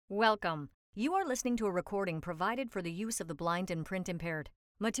Welcome. You are listening to a recording provided for the use of the blind and print impaired.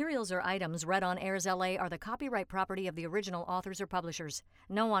 Materials or items read on Airs LA are the copyright property of the original authors or publishers.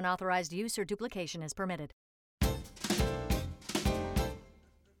 No unauthorized use or duplication is permitted.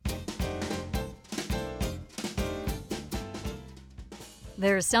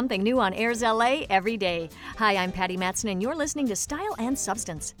 There's something new on Airs LA every day. Hi, I'm Patty Matson, and you're listening to Style and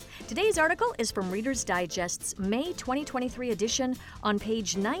Substance. Today's article is from Reader's Digest's May 2023 edition on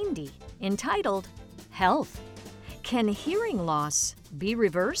page 90, entitled, Health. Can hearing loss be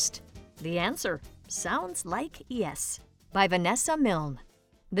reversed? The answer sounds like yes, by Vanessa Milne.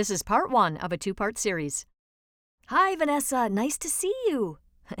 This is part one of a two-part series. Hi, Vanessa. Nice to see you.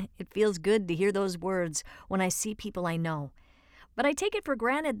 It feels good to hear those words when I see people I know. But I take it for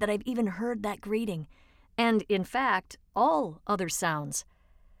granted that I've even heard that greeting, and, in fact, all other sounds.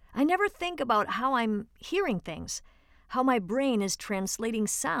 I never think about how I'm hearing things, how my brain is translating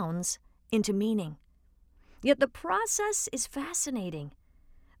sounds into meaning. Yet the process is fascinating.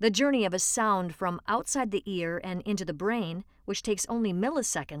 The journey of a sound from outside the ear and into the brain, which takes only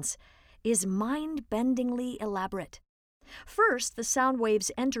milliseconds, is mind-bendingly elaborate. First, the sound waves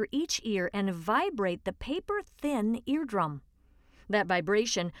enter each ear and vibrate the paper-thin eardrum. That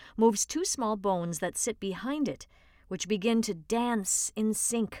vibration moves two small bones that sit behind it, which begin to dance in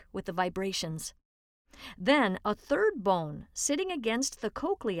sync with the vibrations. Then a third bone, sitting against the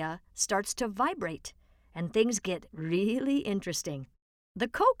cochlea, starts to vibrate, and things get really interesting. The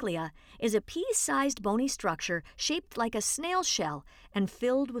cochlea is a pea-sized bony structure shaped like a snail shell and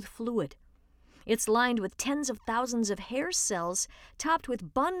filled with fluid. It's lined with tens of thousands of hair cells topped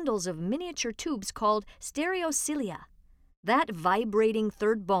with bundles of miniature tubes called stereocilia. That vibrating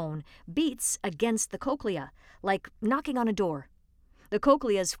third bone beats against the cochlea, like knocking on a door. The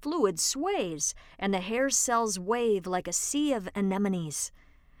cochlea's fluid sways, and the hair cells wave like a sea of anemones.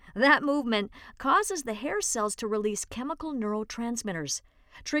 That movement causes the hair cells to release chemical neurotransmitters,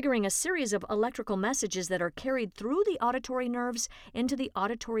 triggering a series of electrical messages that are carried through the auditory nerves into the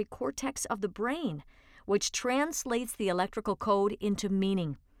auditory cortex of the brain, which translates the electrical code into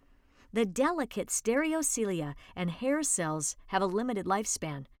meaning. The delicate stereocilia and hair cells have a limited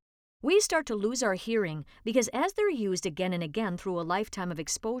lifespan. We start to lose our hearing because as they're used again and again through a lifetime of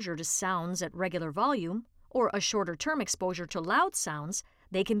exposure to sounds at regular volume, or a shorter-term exposure to loud sounds,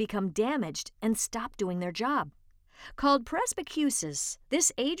 they can become damaged and stop doing their job. Called presbycusis,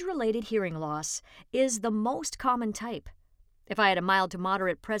 this age-related hearing loss is the most common type. If I had a mild to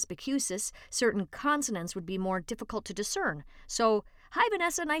moderate presbycusis, certain consonants would be more difficult to discern. So, hi,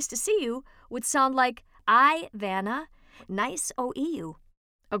 Vanessa, nice to see you, would sound like I, Vanna, nice o-eu.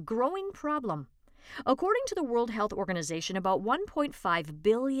 A growing problem. According to the World Health Organization, about 1.5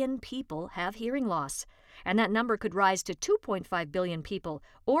 billion people have hearing loss, and that number could rise to 2.5 billion people,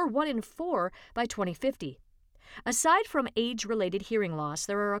 or 1 in 4 by 2050. Aside from age-related hearing loss,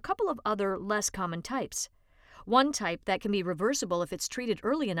 there are a couple of other less common types. One type that can be reversible if it's treated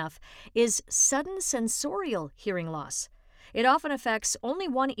early enough is sudden sensorial hearing loss. It often affects only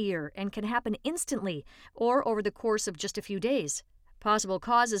one ear and can happen instantly or over the course of just a few days. Possible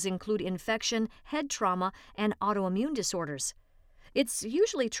causes include infection, head trauma, and autoimmune disorders. It's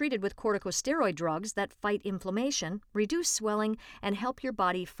usually treated with corticosteroid drugs that fight inflammation, reduce swelling, and help your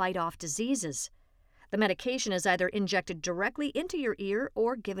body fight off diseases. The medication is either injected directly into your ear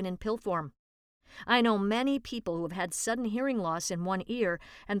or given in pill form. I know many people who have had sudden hearing loss in one ear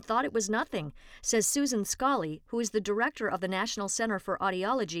and thought it was nothing, says Susan Scully, who is the director of the National Center for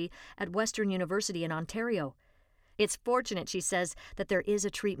Audiology at Western University in Ontario. It's fortunate, she says, that there is a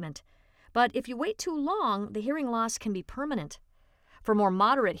treatment. But if you wait too long, the hearing loss can be permanent. For more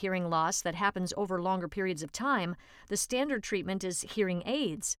moderate hearing loss that happens over longer periods of time, the standard treatment is hearing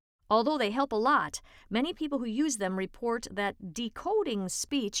aids. Although they help a lot, many people who use them report that decoding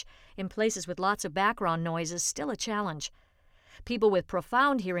speech in places with lots of background noise is still a challenge. People with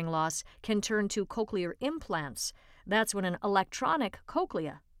profound hearing loss can turn to cochlear implants. That's when an electronic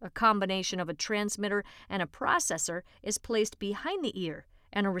cochlea, a combination of a transmitter and a processor, is placed behind the ear,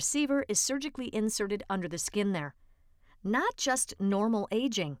 and a receiver is surgically inserted under the skin there. Not just normal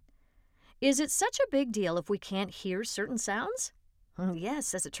aging. Is it such a big deal if we can't hear certain sounds?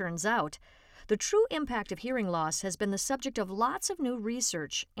 Yes, as it turns out. The true impact of hearing loss has been the subject of lots of new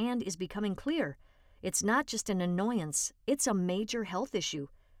research and is becoming clear. It's not just an annoyance, it's a major health issue.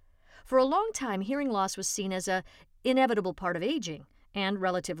 For a long time, hearing loss was seen as an inevitable part of aging and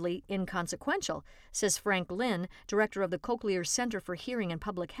relatively inconsequential, says Frank Lin, director of the Cochlear Center for Hearing and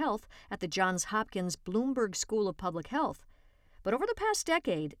Public Health at the Johns Hopkins Bloomberg School of Public Health. But over the past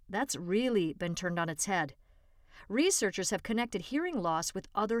decade, that's really been turned on its head. researchers have connected hearing loss with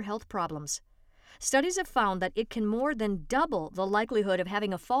other health problems. Studies have found that it can more than double the likelihood of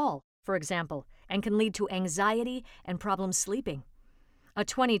having a fall, for example, and can lead to anxiety and problems sleeping. A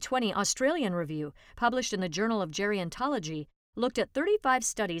 2020 Australian review, published in the Journal of Gerontology, looked at 35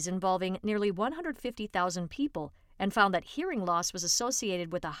 studies involving nearly 150,000 people and found that hearing loss was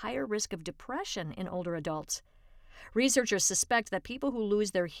associated with a higher risk of depression in older adults. Researchers suspect that people who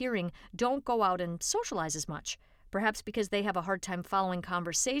lose their hearing don't go out and socialize as much, perhaps because they have a hard time following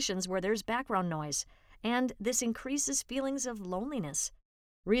conversations where there's background noise, and this increases feelings of loneliness.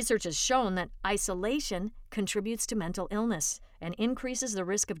 Research has shown that isolation contributes to mental illness and increases the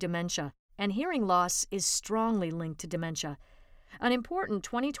risk of dementia, and hearing loss is strongly linked to dementia. An important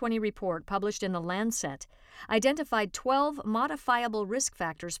 2020 report published in The Lancet identified 12 modifiable risk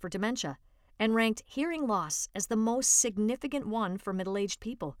factors for dementia and ranked hearing loss as the most significant one for middle-aged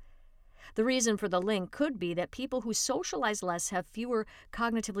people. The reason for the link could be that people who socialize less have fewer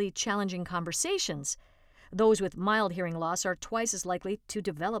cognitively challenging conversations. Those with mild hearing loss are twice as likely to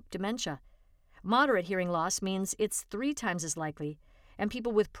develop dementia. Moderate hearing loss means it's 3 times as likely, and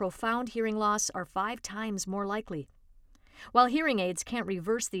people with profound hearing loss are 5 times more likely. While hearing aids can't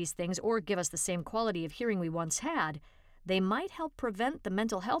reverse these things or give us the same quality of hearing we once had, they might help prevent the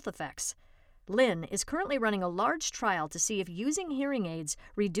mental health effects. Lynn is currently running a large trial to see if using hearing aids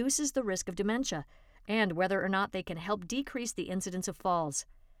reduces the risk of dementia and whether or not they can help decrease the incidence of falls.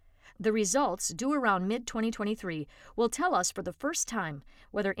 The results, due around mid-2023, will tell us for the first time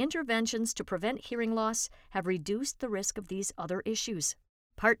whether interventions to prevent hearing loss have reduced the risk of these other issues.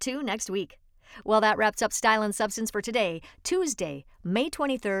 Part 2 next week. Well, that wraps up Style and Substance for today, Tuesday, May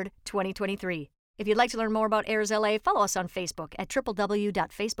 23rd, 2023. If you'd like to learn more about Airs LA, follow us on Facebook at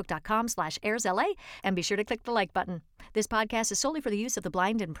www.facebook.com/AirsLA and be sure to click the like button. This podcast is solely for the use of the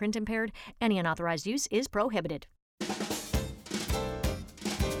blind and print impaired. Any unauthorized use is prohibited.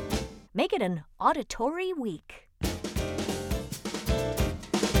 Make it an auditory week.